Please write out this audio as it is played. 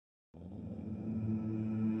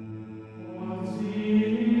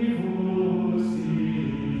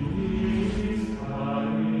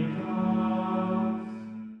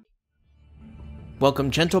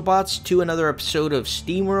Welcome, Gentlebots, to another episode of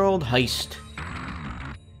SteamWorld Heist.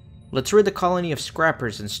 Let's rid the colony of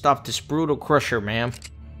scrappers and stop this brutal crusher, ma'am.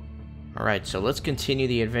 Alright, so let's continue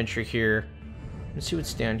the adventure here. Let's see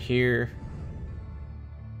what's down here.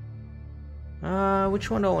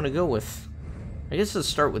 Which one do I want to go with? I guess let's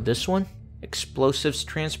start with this one. Explosives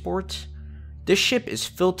transport. This ship is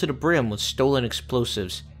filled to the brim with stolen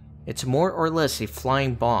explosives. It's more or less a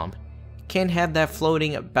flying bomb. Can't have that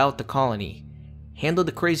floating about the colony. Handle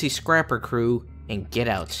the crazy scrapper crew and get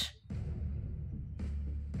out.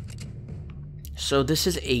 So this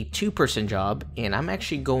is a two-person job, and I'm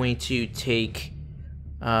actually going to take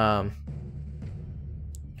I'm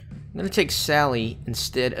going to take Sally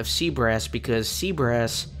instead of Seabrass, because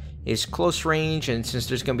Seabrass is close range, and since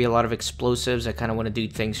there's going to be a lot of explosives, I kind of want to do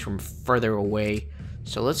things from further away.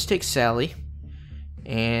 So let's take Sally,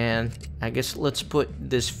 and I guess let's put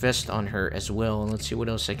this vest on her as well, and let's see what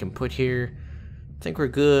else I can put here. I think we're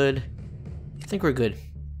good.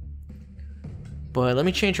 But let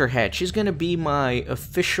me change her hat. She's going to be my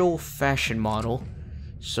official fashion model.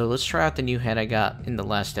 So let's try out the new hat I got in the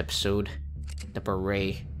last episode. The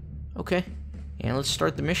beret. Okay. And let's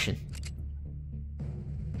start the mission.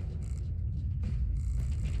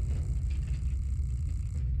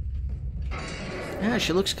 Yeah,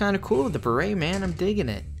 she looks kind of cool with the beret, man. I'm digging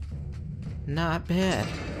it. Not bad.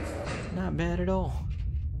 Not bad at all.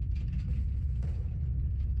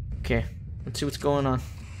 Okay, let's see what's going on.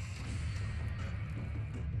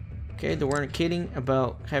 Okay, they weren't kidding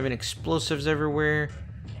about having explosives everywhere.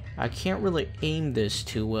 I can't really aim this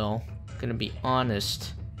too well, gonna be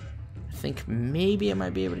honest. I think maybe I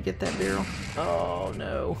might be able to get that barrel. Oh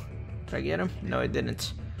no. Did I get him? No, I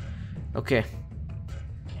didn't. Okay.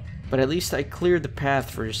 But at least I cleared the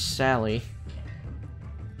path for Sally.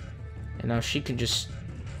 And now she can just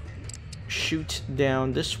shoot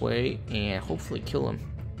down this way and hopefully kill him.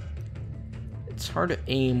 It's hard to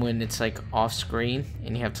aim when it's like off screen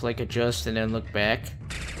and you have to like adjust and then look back.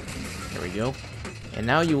 There we go. And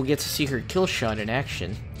now you will get to see her kill shot in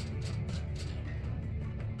action.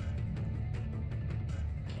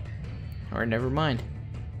 Or never mind.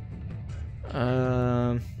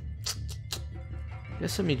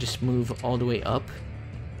 Guess let me just move all the way up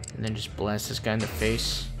and then just blast this guy in the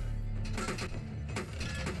face.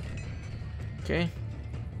 Okay.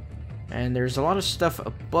 And there's a lot of stuff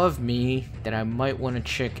above me that I might want to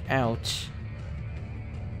check out.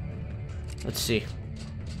 Let's see.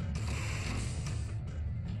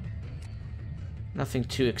 Nothing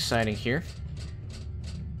too exciting here.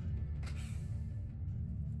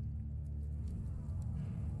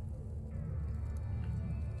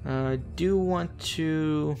 I do want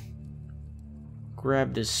to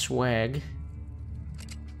grab this swag.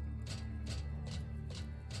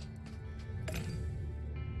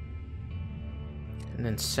 And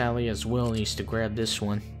then Sally as well needs to grab this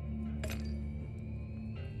one.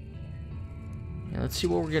 Now let's see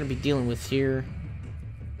what we're going to be dealing with here.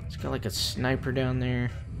 It's got like a sniper down there.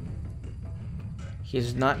 He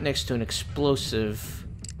is not next to an explosive.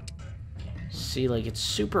 See, like it's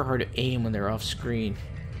super hard to aim when they're off screen.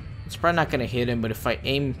 It's probably not going to hit him, but if I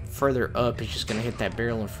aim further up, it's just going to hit that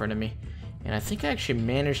barrel in front of me. And I think I actually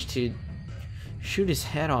managed to shoot his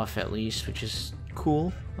head off at least, which is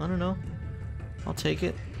cool. I don't know. I'll take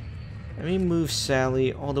it. Let me move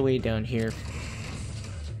Sally all the way down here,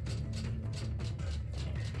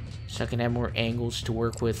 so I can have more angles to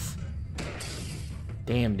work with.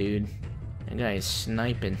 Damn, dude. That guy is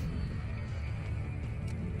sniping.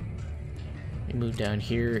 Let me move down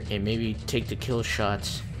here and maybe take the kill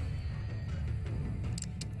shots.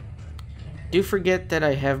 Do forget that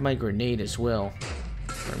I have my grenade as well,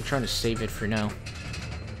 but I'm trying to save it for now.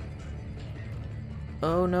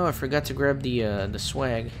 Oh no, I forgot to grab the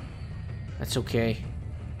swag. That's okay.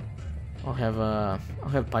 I'll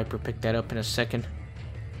have Piper pick that up in a second.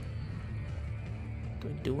 I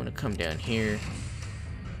do want to come down here.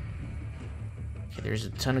 Okay, there's a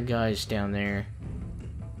ton of guys down there.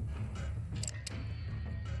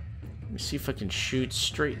 Let me see if I can shoot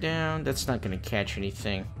straight down. That's not going to catch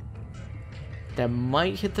anything. That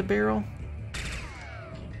might hit the barrel.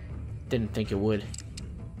 Didn't think it would.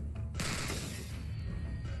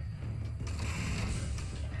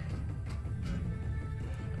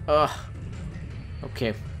 Ugh.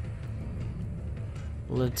 Okay.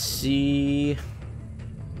 Let's see.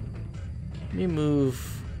 Let me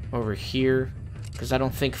move over here, because I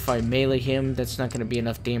don't think if I melee him, that's not going to be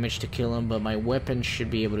enough damage to kill him, but my weapon should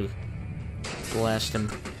be able to blast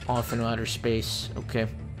him off into outer space. Okay.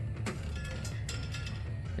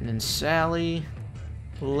 And then Sally,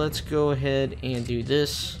 let's go ahead and do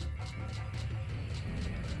this.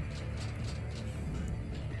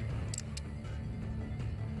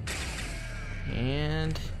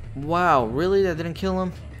 And... wow, really? That didn't kill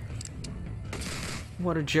him?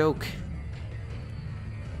 What a joke.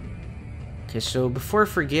 Okay, so before I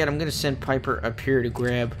forget, I'm gonna send Piper up here to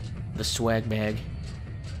grab the swag bag.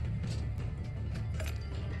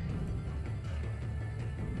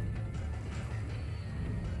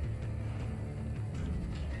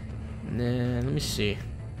 And then, let me see.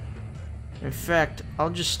 In fact, I'll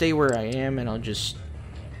just stay where I am and I'll just...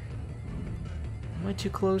 am I too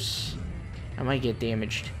close? I might get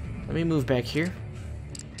damaged. Let me move back here.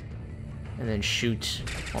 And then shoot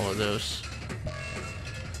all of those.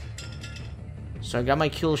 So I got my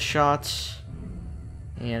kill shots.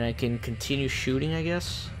 And I can continue shooting, I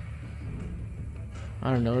guess.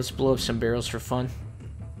 I don't know, let's blow up some barrels for fun.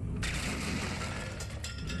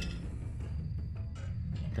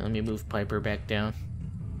 Now let me move Piper back down.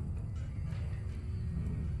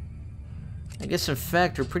 I guess in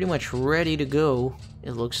fact we're pretty much ready to go.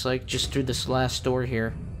 It looks like just through this last door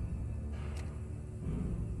here.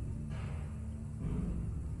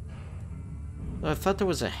 I thought there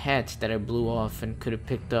was a hat that I blew off and could have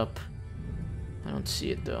picked up. I don't see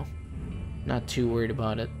it though. Not too worried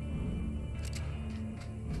about it.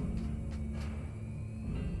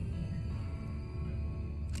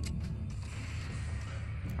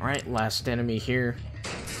 Alright, last enemy here.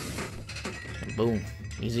 And boom.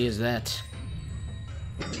 Easy as that.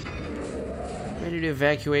 Ready to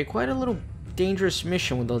evacuate. Quite a little dangerous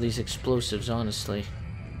mission with all these explosives, honestly.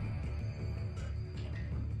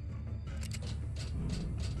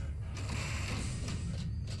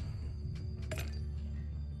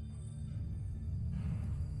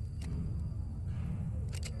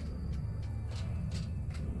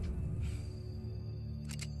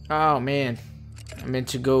 Oh man, I meant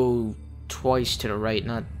to go twice to the right,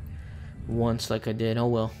 not once like I did. Oh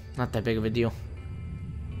well, not that big of a deal.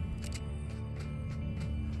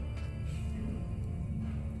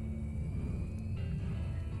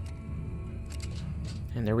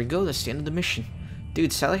 And there we go, that's the end of the mission.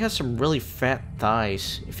 Dude, Sally has some really fat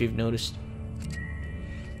thighs, if you've noticed.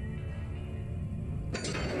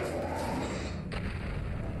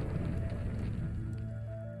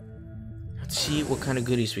 Let's see what kind of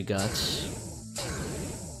goodies we got.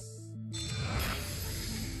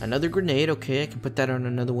 Another grenade, okay, I can put that on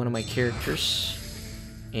another one of my characters.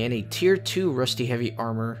 And a tier 2 rusty heavy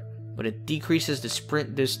armor, but it decreases the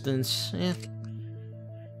sprint distance.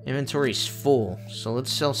 Inventory's full, so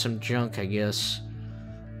let's sell some junk, I guess.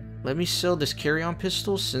 Let me sell this carry-on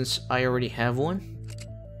pistol since I already have one.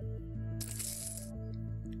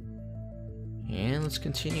 And let's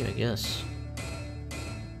continue, I guess.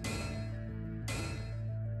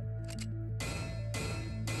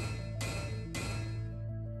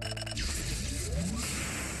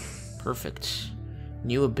 Perfect.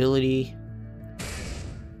 New ability.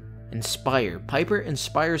 Inspire. Piper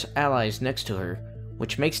inspires allies next to her,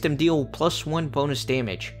 which makes them deal +1 bonus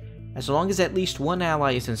damage. As long as at least one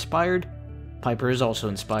ally is inspired, Piper is also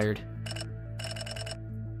inspired.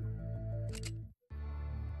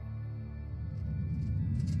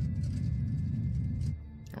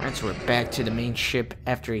 Alright, so we're back to the main ship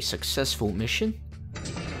after a successful mission.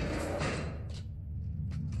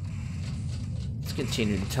 Let's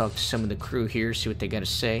continue to talk to some of the crew here, see what they gotta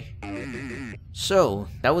say. So,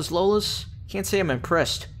 that was Lola's? Can't say I'm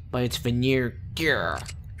impressed by its veneer gear.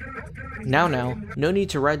 Now, no need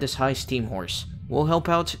to ride this high steam horse. We'll help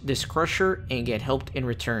out this crusher and get helped in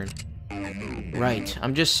return. Right,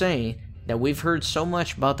 I'm just saying that we've heard so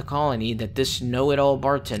much about the colony that this know-it-all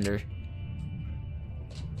bartender.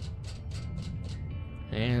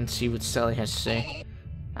 And see what Sally has to say.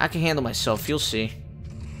 I can handle myself, you'll see.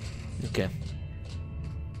 Okay.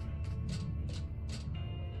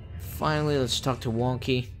 Finally, let's talk to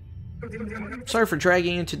Wonky. Sorry for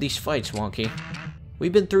dragging you into these fights, Wonky.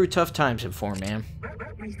 We've been through tough times before, man.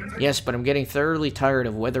 Yes, but I'm getting thoroughly tired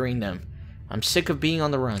of weathering them. I'm sick of being on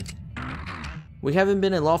the run. We haven't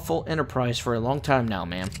been a lawful enterprise for a long time now,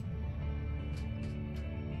 man.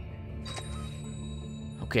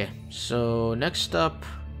 Okay, so next up...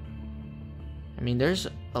 I mean, there's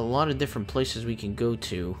a lot of different places we can go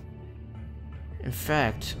to. In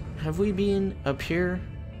fact, have we been up here?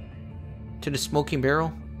 To the Smoking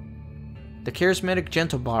Barrel? The charismatic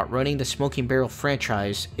gentlebot running the Smoking Barrel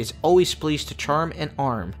franchise is always pleased to charm and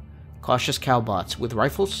arm cautious cowbots with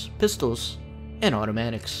rifles, pistols, and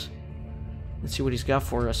automatics. Let's see what he's got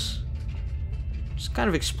for us. Just kind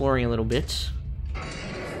of exploring a little bit.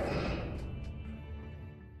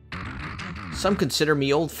 Some consider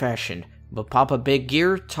me old-fashioned, but Papa Big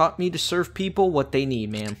Gear taught me to serve people what they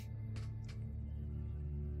need, man.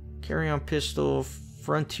 Carry-on pistol,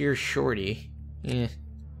 Frontier Shorty.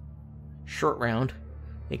 short round.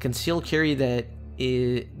 A concealed carry that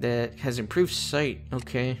has improved sight.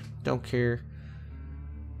 Okay, don't care.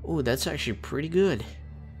 Oh, that's actually pretty good.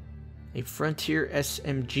 A Frontier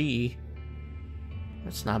SMG.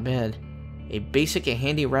 That's not bad. A basic and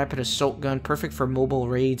handy rapid assault gun, perfect for mobile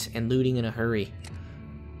raids and looting in a hurry.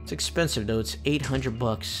 It's expensive though, it's 800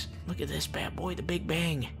 bucks. Look at this bad boy, the Big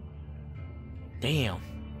Bang. Damn.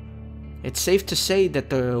 It's safe to say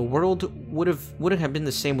that the world wouldn't have been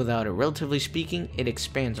the same without it. Relatively speaking, it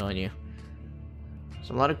expands on you.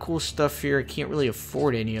 There's a lot of cool stuff here. I can't really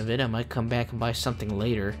afford any of it. I might come back and buy something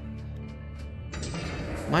later.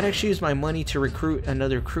 Might actually use my money to recruit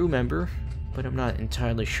another crew member, but I'm not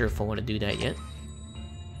entirely sure if I want to do that yet.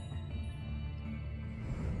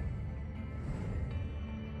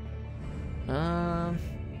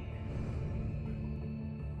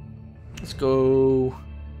 Let's go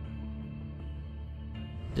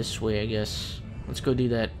this way, I guess. Let's go do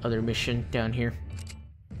that other mission down here.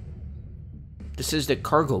 This is the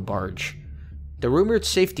cargo barge. The rumored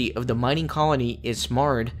safety of the mining colony is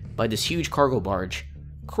marred by this huge cargo barge.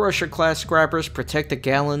 Crusher-class scrappers protect the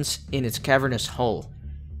gallons in its cavernous hull.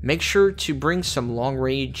 Make sure to bring some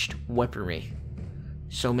long-ranged weaponry.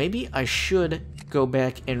 So maybe I should go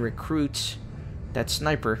back and recruit that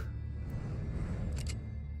sniper,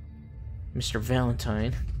 Mr.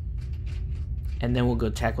 Valentine, and then we'll go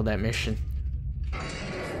tackle that mission.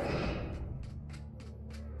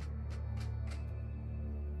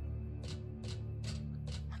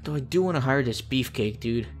 Though I do want to hire this beefcake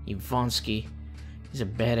dude, Ivonsky. He's a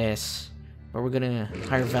badass. But we're gonna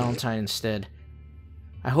hire Valentine instead.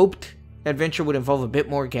 I hoped adventure would involve a bit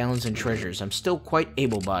more gallons and treasures. I'm still quite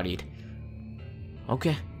able-bodied.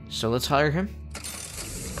 Okay, so let's hire him.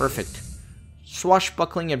 Perfect.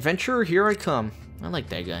 Swashbuckling adventurer, here I come. I like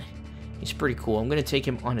that guy. He's pretty cool. I'm gonna take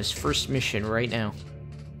him on his first mission right now.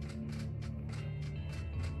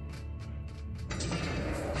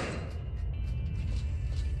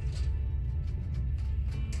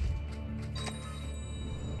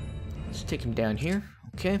 Let's take him down here.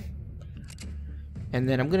 Okay. And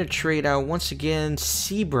then I'm gonna trade out once again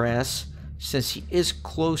Seabrass. Since he is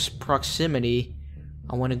close proximity,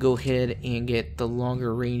 I want to go ahead and get the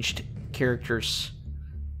longer ranged characters.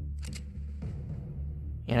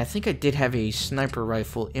 And I think I did have a sniper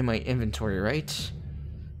rifle in my inventory, right?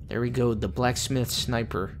 There we go, the blacksmith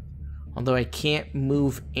sniper. Although I can't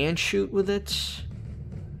move and shoot with it.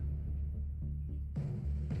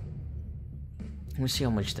 Let me see how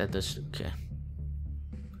much that does. Okay.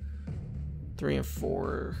 3 and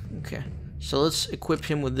 4. Okay. So let's equip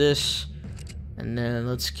him with this. And then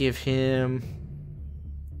let's give him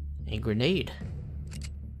a grenade.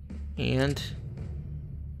 And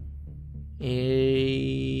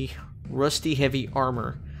a rusty heavy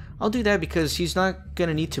armor. I'll do that because he's not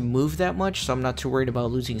gonna need to move that much, so I'm not too worried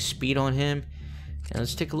about losing speed on him. And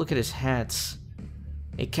let's take a look at his hats.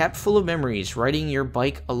 A cap full of memories, riding your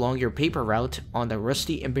bike along your paper route on the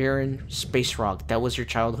rusty and barren space rock that was your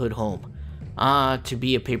childhood home. Ah, to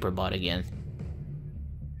be a paper bot again.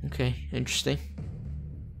 Okay, interesting.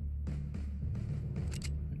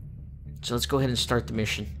 So let's go ahead and start the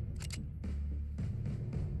mission.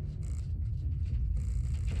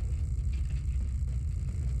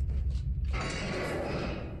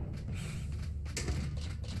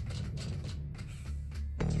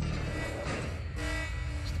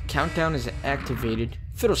 Countdown is activated.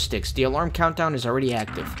 Fiddlesticks, the alarm countdown is already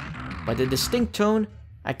active. By the distinct tone,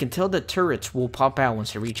 I can tell the turrets will pop out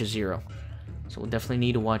once it reaches 0. So we'll definitely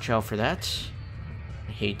need to watch out for that.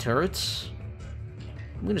 I hate turrets.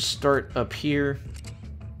 I'm gonna start up here.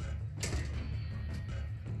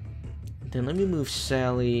 Then let me move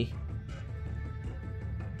Sally.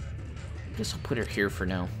 I guess I'll put her here for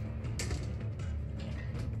now.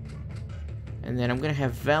 And then I'm gonna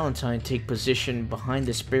have Valentine take position behind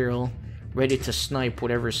this barrel, ready to snipe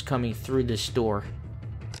whatever's coming through this door.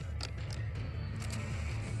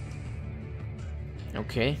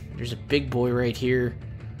 Okay, there's a big boy right here.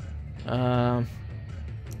 Let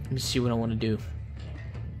me see what I want to do.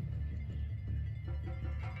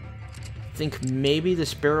 I think maybe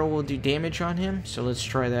this barrel will do damage on him, so let's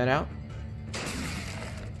try that out.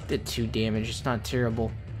 Did 2 damage, it's not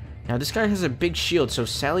terrible. Now this guy has a big shield, so if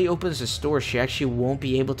Sally opens this door, she actually won't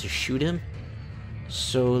be able to shoot him.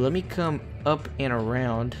 So let me come up and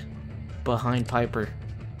around behind Piper.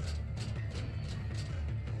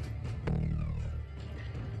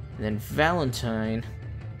 And then Valentine.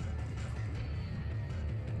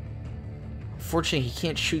 Unfortunately, he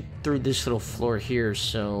can't shoot through this little floor here,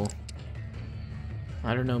 so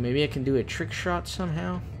I don't know, maybe I can do a trick shot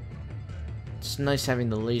somehow? It's nice having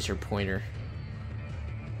the laser pointer.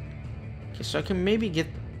 Okay, so I can maybe get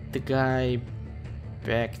the guy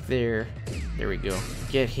back there. There we go.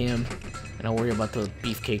 Get him, and I'll worry about the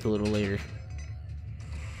beefcake a little later.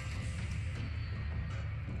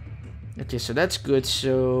 Okay, so that's good.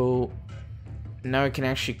 So now I can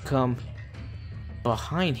actually come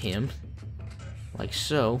behind him, like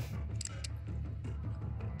so.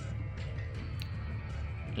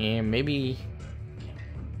 And maybe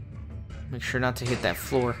make sure not to hit that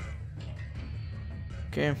floor.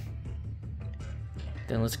 Okay.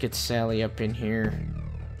 Then let's get Sally up in here.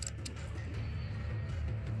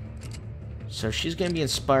 So she's gonna be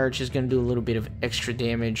inspired. She's gonna do a little bit of extra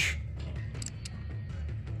damage.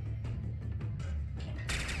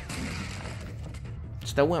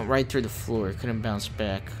 So that went right through the floor. Couldn't bounce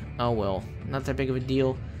back. Oh well, not that big of a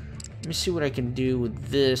deal. Let me see what I can do with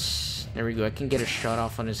this. There we go. I can get a shot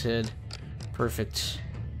off on his head. Perfect.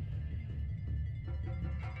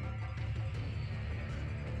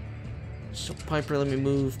 So Piper, let me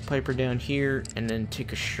move Piper down here and then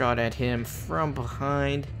take a shot at him from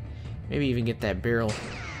behind. Maybe even get that barrel.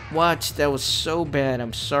 What? That was so bad.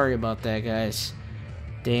 I'm sorry about that, guys.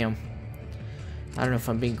 Damn. I don't know if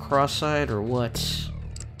I'm being cross-eyed or what,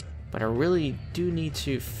 but I really do need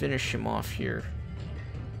to finish him off here.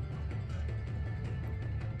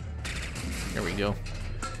 There we go.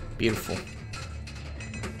 Beautiful.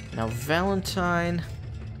 Now Valentine,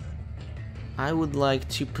 I would like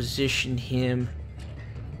to position him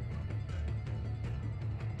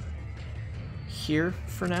here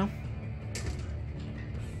for now.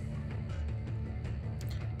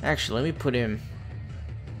 Actually, let me put him...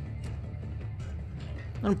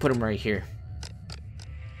 I'm gonna put him right here.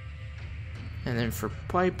 And then for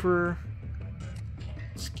Piper,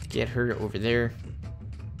 let's get her over there.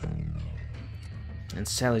 And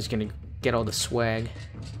Sally's gonna get all the swag.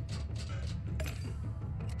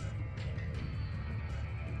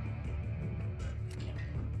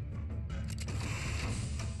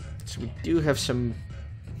 So we do have some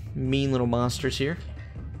mean little monsters here.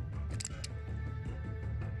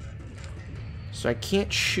 So I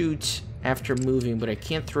can't shoot after moving, but I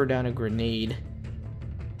can throw down a grenade.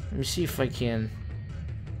 Let me see if I can.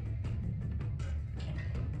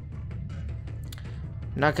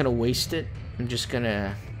 I'm not gonna waste it. I'm just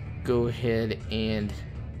gonna go ahead and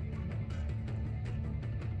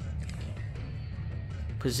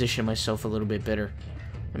position myself a little bit better.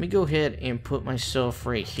 Let me go ahead and put myself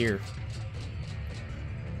right here.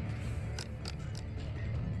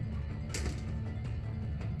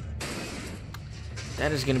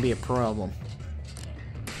 That is going to be a problem.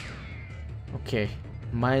 Okay,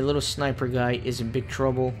 my little sniper guy is in big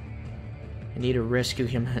trouble. I need to rescue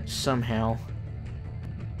him somehow.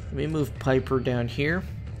 Let me move Piper down here.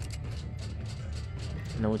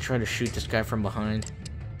 And then we'll try to shoot this guy from behind.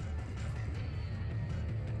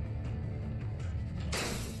 There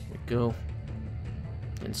we go.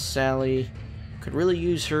 And Sally. Could really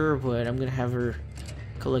use her, but I'm going to have her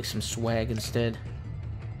collect some swag instead.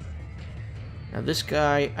 Now this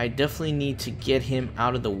guy, I definitely need to get him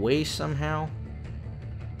out of the way somehow.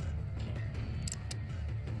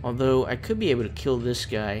 Although, I could be able to kill this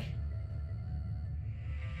guy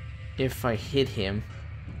if I hit him.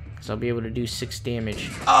 Because I'll be able to do 6 damage.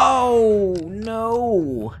 Oh,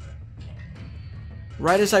 no!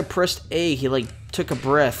 Right as I pressed A, he like took a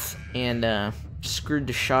breath and screwed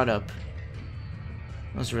the shot up.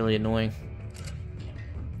 That was really annoying.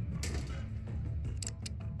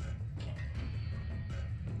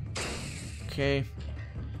 Okay,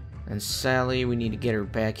 and Sally, we need to get her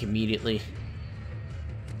back immediately.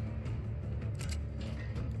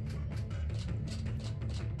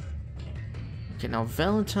 Okay, now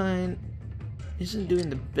Valentine isn't doing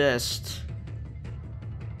the best.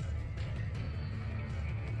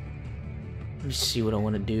 Let me see what I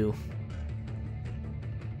want to do.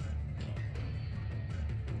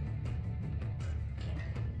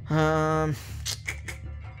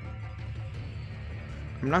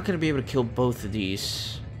 I'm not going to be able to kill both of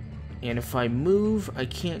these. And if I move, I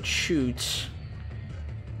can't shoot.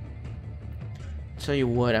 Tell you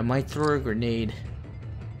what, I might throw a grenade.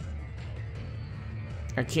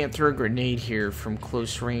 I can't throw a grenade here from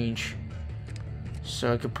close range.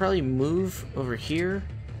 So I could probably move over here.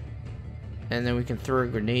 And then we can throw a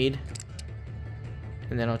grenade.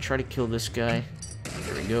 And then I'll try to kill this guy.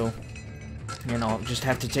 There we go. And I'll just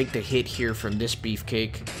have to take the hit here from this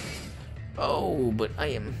beefcake. Oh, but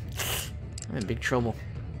I'm in big trouble.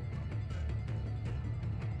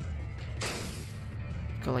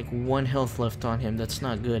 Got like 1 health left on him. That's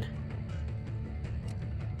not good.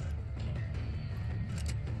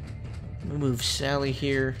 Let me move Sally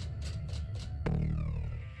here.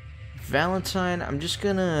 Valentine, I'm just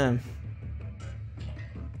gonna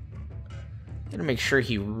Gotta make sure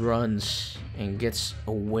he runs and gets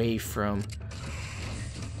away from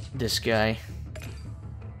this guy.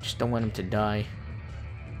 Just don't want him to die.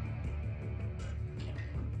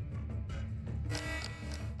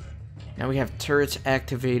 Now we have turrets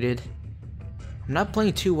activated. I'm not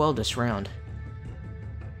playing too well this round.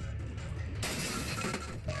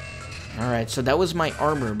 Alright, so that was my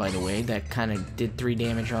armor, by the way. That kind of did 3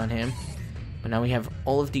 damage on him. But now we have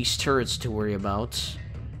all of these turrets to worry about.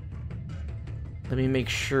 Let me make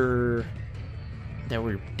sure that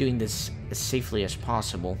we're doing this as safely as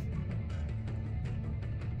possible.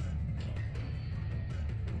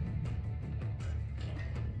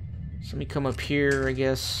 So let me come up here, I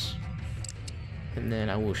guess. And then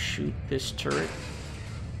I will shoot this turret.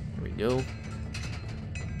 There we go.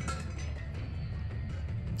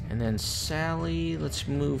 And then Sally, let's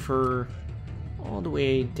move her all the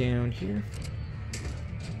way down here.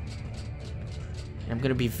 And I'm going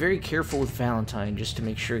to be very careful with Valentine just to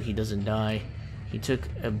make sure he doesn't die. He took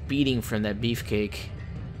a beating from that beefcake.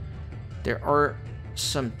 There are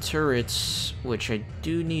some turrets which I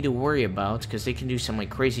do need to worry about because they can do some like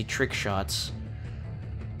crazy trick shots.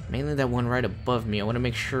 Mainly that one right above me. I want to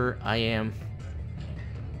make sure I am...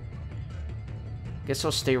 Guess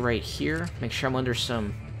I'll stay right here. Make sure I'm under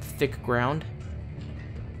some thick ground.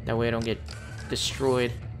 That way I don't get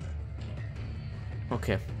destroyed.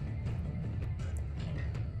 Okay.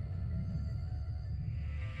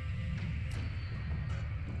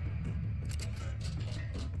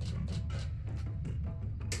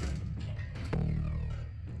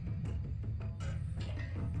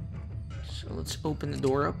 So let's open the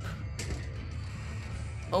door up.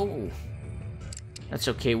 Oh! That's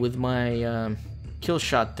okay. With my kill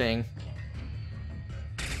shot thing,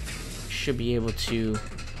 should be able to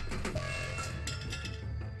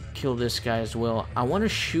kill this guy as well. I want to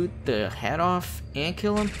shoot the hat off and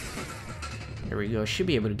kill him. There we go. Should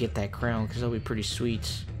be able to get that crown because that'll be pretty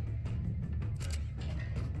sweet.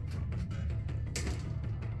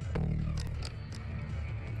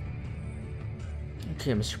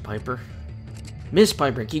 Okay, Mr. Piper. Miss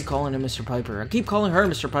Piper. I keep calling him Mr. Piper. I keep calling her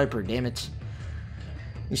Mr. Piper. Damn it.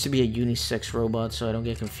 Used to be a unisex robot, so I don't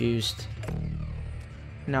get confused.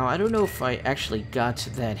 Now, I don't know if I actually got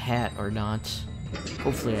that hat or not.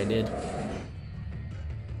 Hopefully I did.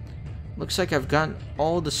 Looks like I've gotten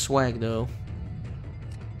all the swag, though.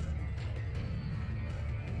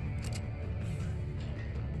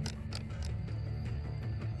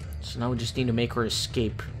 So now we just need to make her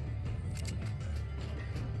escape.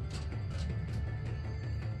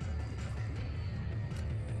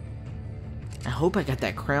 I hope I got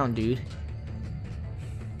that crown, dude.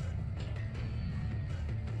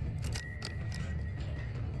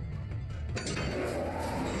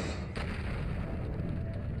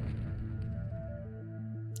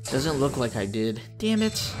 Doesn't look like I did. Damn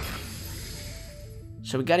it.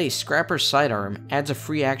 So we got a Scrapper Sidearm. Adds a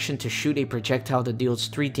free action to shoot a projectile that deals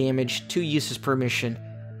 3 damage, 2 uses per mission.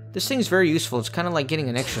 This thing's very useful. It's kind of like getting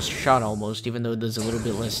an extra shot almost, even though it does a little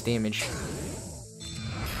bit less damage.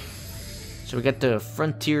 So we got the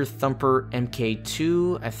Frontier Thumper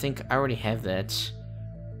MK2. I think I already have that.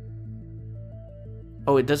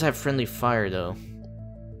 Oh, it does have friendly fire, though.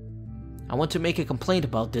 I want to make a complaint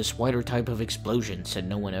about this wider type of explosion, said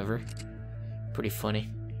no one ever. Pretty funny.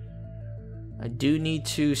 I do need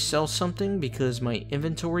to sell something because my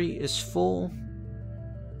inventory is full.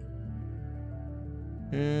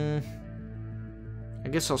 I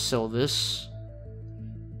guess I'll sell this,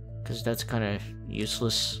 because that's kind of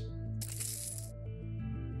useless.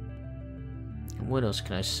 What else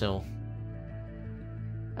can I sell?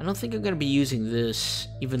 I don't think I'm going to be using this,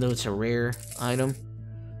 even though it's a rare item.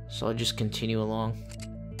 So I'll just continue along.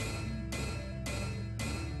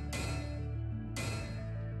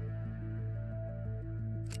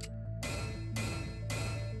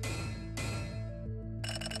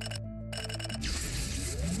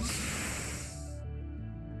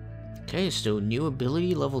 Okay, so new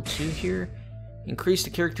ability, level 2 here. Increase the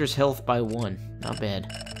character's health by 1. Not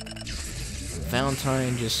bad.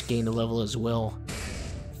 Valentine just gained a level as well.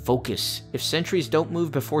 Focus. If sentries don't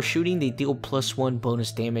move before shooting, they deal +1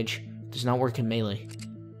 bonus damage. Does not work in melee.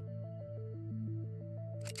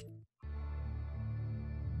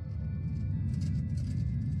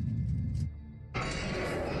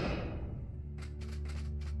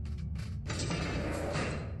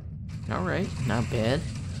 Alright, not bad.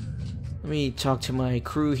 Let me talk to my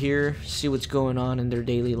crew here, see what's going on in their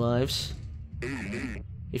daily lives.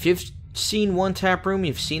 If you've seen one tap room,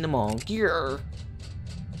 you've seen them all. Gear.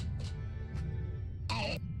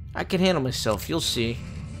 I can handle myself, you'll see.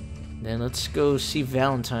 Then let's go see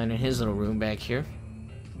Valentine in his little room back here.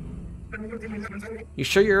 You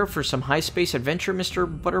sure you're up for some high space adventure, Mr.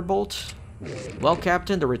 Butterbolt? Well,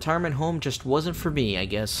 Captain, the retirement home just wasn't for me, I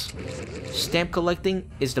guess. Stamp collecting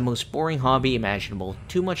is the most boring hobby imaginable,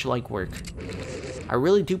 too much like work. I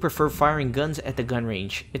really do prefer firing guns at the gun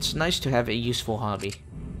range. It's nice to have a useful hobby.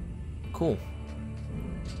 Cool.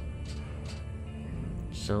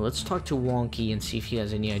 So let's talk to Wonky and see if he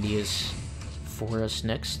has any ideas for us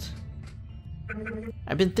next.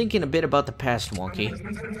 I've been thinking a bit about the past,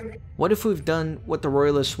 Wonky. What if we've done what the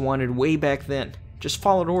Royalists wanted way back then? Just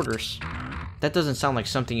followed orders. That doesn't sound like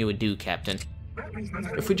something you would do, Captain.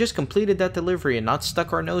 If we just completed that delivery and not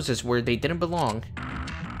stuck our noses where they didn't belong,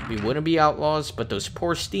 we wouldn't be outlaws, but those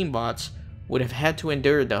poor steambots would have had to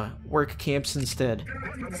endure the work camps instead.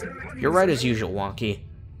 You're right as usual, Wonky.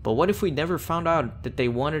 But what if we never found out that they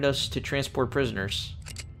wanted us to transport prisoners?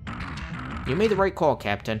 You made the right call,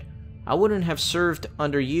 Captain. I wouldn't have served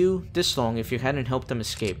under you this long if you hadn't helped them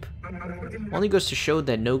escape. Only goes to show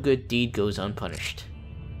that no good deed goes unpunished.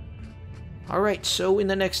 Alright, so in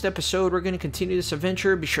the next episode, we're going to continue this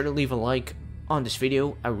adventure. Be sure to leave a like on this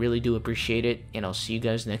video. I really do appreciate it, and I'll see you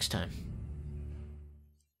guys next time.